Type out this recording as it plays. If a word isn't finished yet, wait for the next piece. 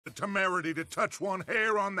the temerity to touch one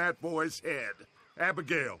hair on that boy's head.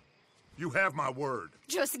 Abigail, you have my word.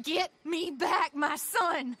 Just get me back, my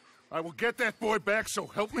son. I will get that boy back, so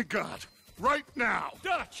help me God. Right now.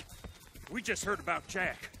 Dutch! We just heard about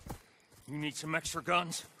Jack. You need some extra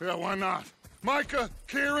guns? Yeah, why not? Micah,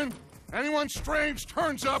 Kieran, anyone strange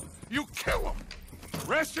turns up, you kill him.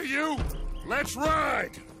 Rest of you, let's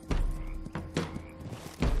ride.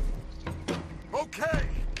 Okay,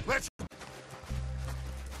 let's...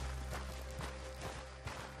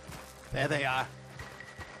 There they are.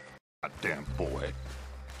 Goddamn boy.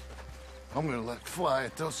 I'm gonna let fly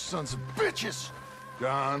at those sons of bitches!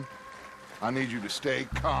 Don, I need you to stay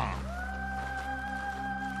calm.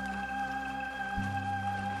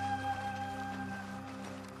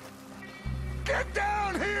 Get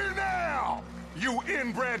down here now, you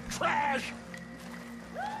inbred trash!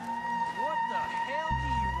 What the hell do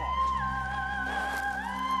you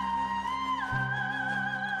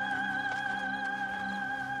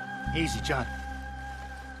want? Easy, John.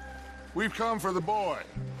 We've come for the boy.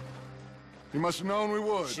 You must have known we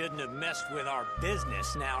would. Shouldn't have messed with our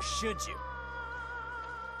business now, should you?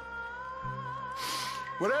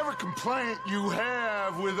 Whatever complaint you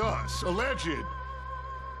have with us, alleged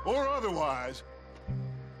or otherwise,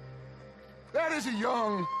 that is a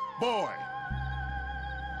young boy.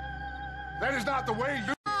 That is not the way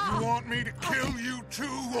you want me to kill you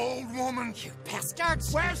too, old woman. You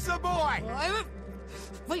bastards! Where's the boy?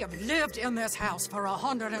 We have lived in this house for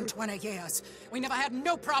 120 years. We never had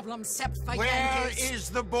no problems except for Where Yankees. is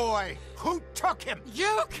the boy? Who took him?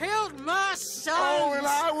 You killed my son! Oh, and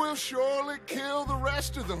I will surely kill the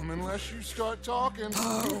rest of them unless you start talking.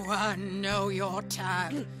 Oh, I know your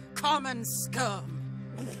type. Common scum.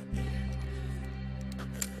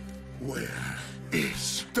 Where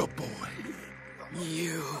is the boy?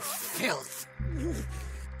 You filth.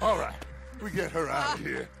 All right, we get her out of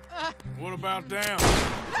here. What about down?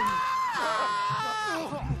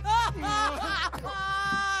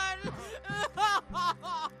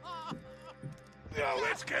 Now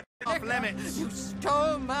let's get Off limits. You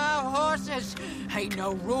stole my horses. Ain't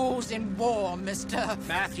no rules in war, mister.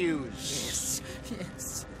 Matthews.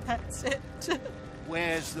 Yes, that's it.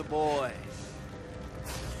 Where's the boy?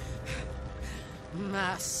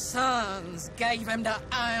 My sons gave him to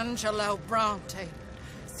Angelo Bronte.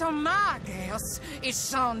 So my guess is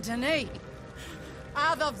Saint-Denis.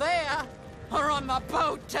 Either there or on the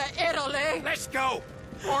boat to Italy. Let's go.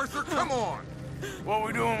 Arthur, come on. What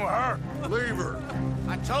we doing with her? Leave her.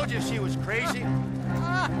 I told you she was crazy.